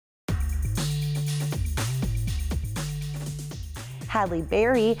Halle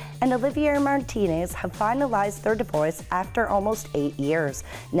Berry and Olivia Martinez have finalized their divorce after almost 8 years.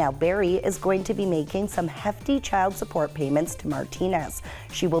 Now Berry is going to be making some hefty child support payments to Martinez.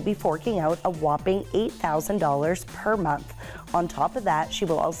 She will be forking out a whopping $8,000 per month. On top of that, she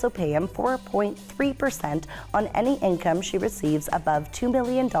will also pay him 4.3% on any income she receives above $2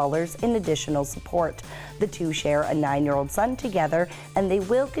 million in additional support. The two share a 9-year-old son together, and they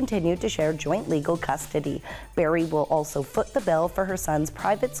will continue to share joint legal custody. Berry will also foot the bill for her son's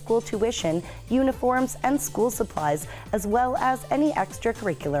private school tuition, uniforms, and school supplies, as well as any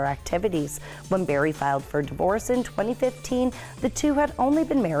extracurricular activities. When Berry filed for divorce in 2015, the two had only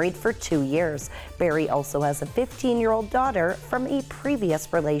been married for 2 years. Berry also has a 15-year-old daughter from a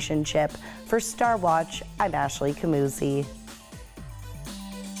previous relationship. For Star Watch, I'm Ashley Camuzzi.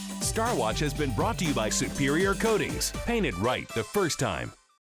 Star Watch has been brought to you by Superior Coatings. Paint it right the first time.